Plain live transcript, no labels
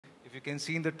you can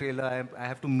see in the trailer, I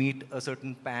have to meet a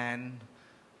certain pan,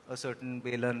 a certain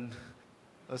Belan,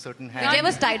 a certain hand. Vijay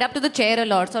was tied up to the chair a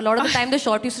lot, so a lot of the time the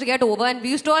shot used to get over and we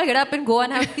used to all get up and go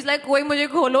and he's like, koi mujhe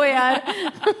kholo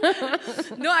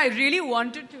yaar. No, I really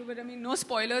wanted to, but I mean, no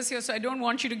spoilers here, so I don't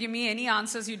want you to give me any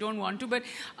answers you don't want to. But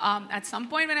at some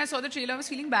point when I saw the trailer, I was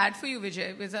feeling bad for you,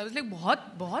 Vijay, because I was like,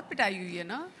 बहुत पिटाई हुई है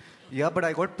ना? Yeah, but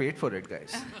I got paid for it,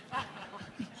 guys.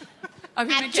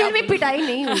 Actually, में पिटाई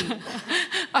नहीं हुई.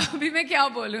 अभी मैं क्या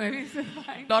बोलूँ?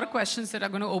 A lot of questions that are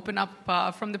going to open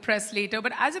up from the press later.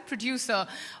 But as a producer,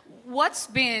 what's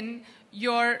been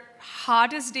your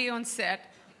hardest day on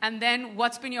set, and then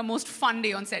what's been your most fun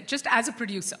day on set, just as a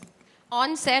producer?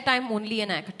 On set, I'm only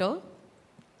an actor.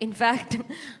 In fact,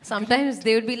 sometimes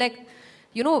they would be like,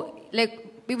 you know, like,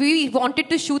 we wanted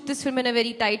to shoot this film in a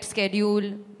very tight schedule.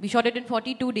 We shot it in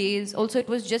 42 days. Also, it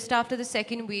was just after the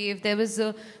second wave. There was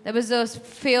a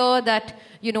fear that,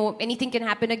 you know, anything can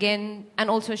happen again. And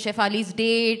also Chef Ali's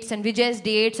dates and Vijay's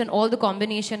dates and all the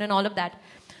combination and all of that.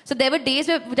 So there were days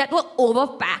that were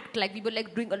overpacked. Like, we were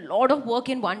like doing a lot of work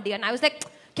in one day. And I was like,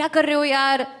 क्या कर रहे हो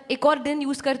यार? एक और दिन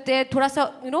use करते हैं. थोड़ा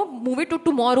सा, you know, move it to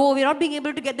tomorrow. We're not being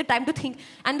able to get the time to think.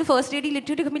 And the first lady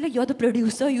literally told me like, you're the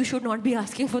producer. You should not be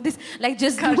asking for this. Like,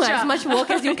 just do as much work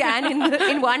as you can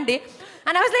in one day.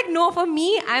 And I was like, no, for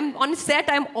me, I'm on set.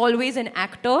 I'm always an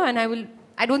actor, and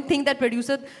I don't think that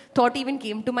producer thought even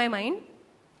came to my mind.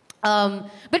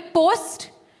 But post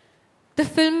the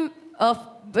film.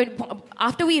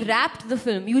 After we wrapped the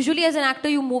film, usually as an actor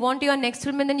you move on to your next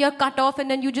film and then you're cut off and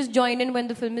then you just join in when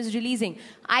the film is releasing.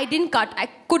 I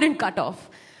couldn't cut off.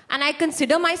 And I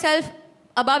consider myself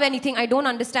above anything. I don't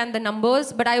understand the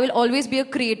numbers, but I will always be a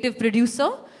creative producer.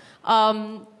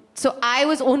 So I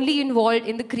was only involved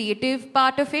in the creative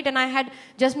part of it, and I had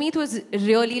Jasmeet was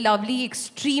really lovely,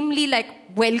 extremely like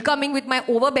welcoming with my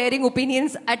overbearing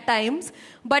opinions at times.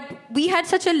 But we had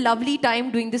such a lovely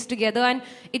time doing this together, and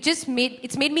it's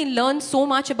made me learn so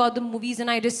much about the movies,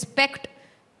 and I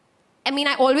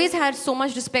always had so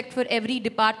much respect for every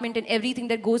department and everything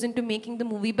that goes into making the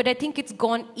movie, but I think it's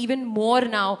gone even more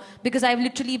now because I've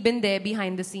literally been there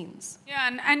behind the scenes.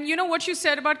 Yeah, and you know what you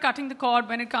said about cutting the cord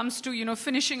when it comes to, you know,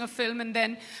 finishing a film and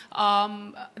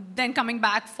then coming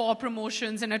back for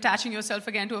promotions and attaching yourself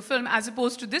again to a film, as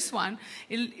opposed to this one,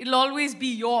 it'll always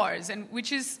be yours, and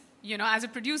which is, you know, as a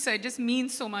producer, it just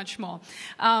means so much more.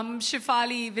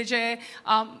 Shefali, Vijay,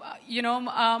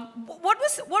 what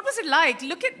was it like?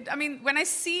 When I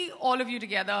see all of you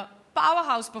together,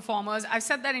 powerhouse performers, I've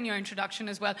said that in your introduction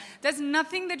as well. There's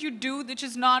nothing that you do which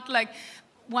is not like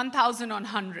 1,000 on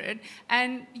 100.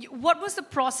 And what was the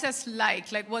process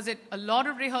like? Like, was it a lot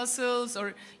of rehearsals,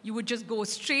 or you would just go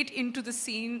straight into the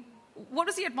scene? What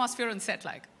was the atmosphere on set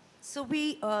like? So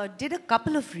we did a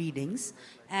couple of readings,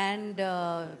 and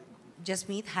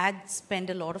Jasmeet had spent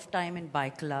a lot of time in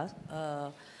Baikala.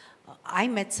 I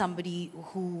met somebody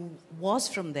who was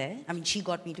from there. I mean, she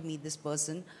got me to meet this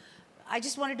person. I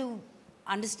just wanted to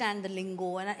understand the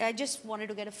lingo, and I just wanted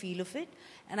to get a feel of it.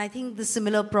 And I think the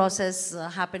similar process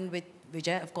happened with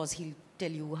Vijay. Of course, he'll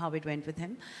tell you how it went with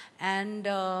him. And,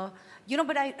 but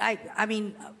I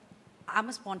mean, I'm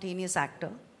a spontaneous actor,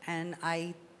 and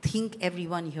I think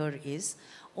everyone here is.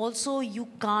 Also, you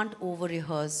can't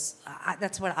over-rehearse.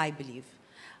 That's what I believe.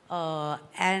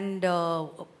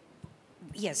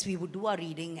 Yes, we would do our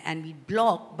reading and we'd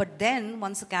block, but then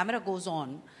once the camera goes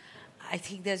on, I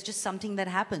think there's just something that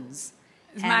happens.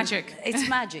 It's magic. It's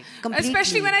magic, completely.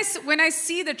 Especially when I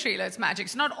see the trailer, it's magic.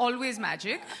 It's not always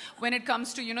magic. When it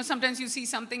comes to, you know, sometimes you see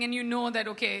something and you know that,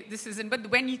 okay, this isn't. But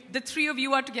when the three of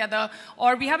you are together,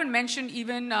 or we haven't mentioned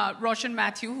even Roshan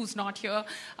Matthew, who's not here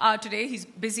today. He's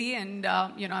busy, and,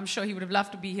 I'm sure he would have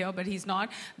loved to be here, but he's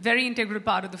not. Very integral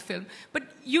part of the film. But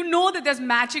you know that there's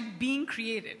magic being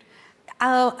created.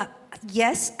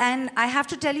 Yes, and I have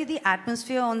to tell you the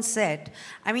atmosphere on set.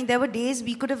 I mean, there were days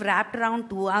we could have wrapped around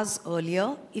 2 hours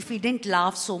earlier if we didn't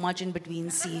laugh so much in between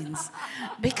scenes.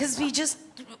 Because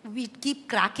we keep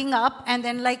cracking up and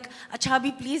then like,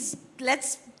 Achabhi, please,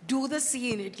 let's do the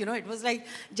scene. It was like,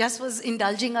 Just was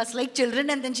indulging us like children,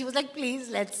 and then she was like, please,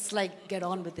 let's like get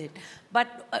on with it.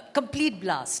 But a complete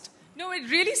blast. No,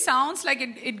 it really sounds like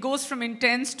it goes from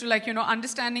intense to like,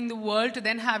 understanding the world to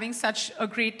then having such a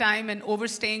great time and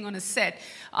overstaying on a set.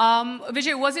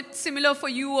 Vijay, was it similar for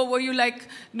you, or were you like,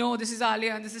 no, this is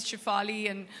Alia and this is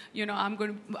Shefali, and, I'm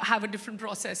going to have a different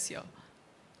process here?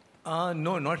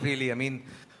 No, not really. I mean,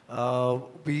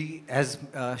 we, as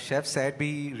Chef said,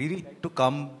 we really like to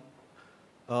come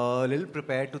a little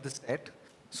prepared to the set,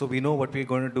 so we know what we're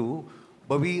going to do.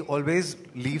 But we always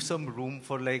leave some room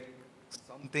for like,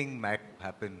 something might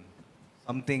happen.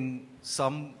 something,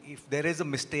 if there is a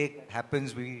mistake that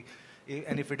happens,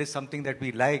 and if it is something that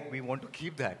we like, we want to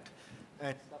keep that.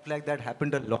 And stuff like that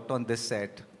happened a lot on this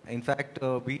set. In fact,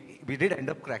 we did end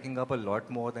up cracking up a lot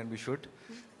more than we should.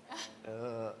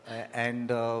 And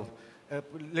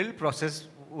little process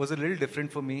was a little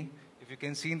different for me. If you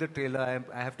can see in the trailer,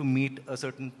 I have to meet a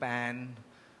certain pan,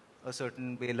 a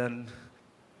certain balan,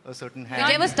 a certain hand.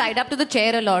 Vijay was tied up to the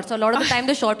chair a lot, so a lot of the time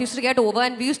the shot used to get over,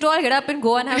 and we used to all get up and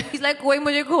go, and he's like, "Koi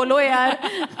mujhe kholo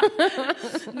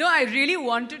yaar." No, I really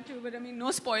wanted to, but I mean,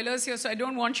 no spoilers here, so I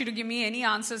don't want you to give me any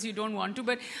answers you don't want to.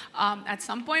 But at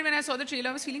some point when I saw the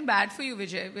trailer, I was feeling bad for you,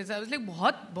 Vijay, because I was like,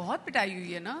 बहुत पिटाई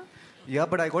हुई है ना? Yeah,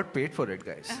 but I got paid for it,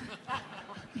 guys.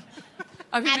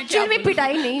 Actually में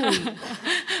पिटाई नहीं हुई.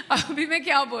 अभी मैं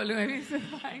क्या बोलूँ? I mean,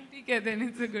 fine, ठीक है, then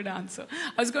it's a good answer.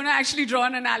 I was going to actually draw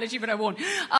an analogy, but I won't.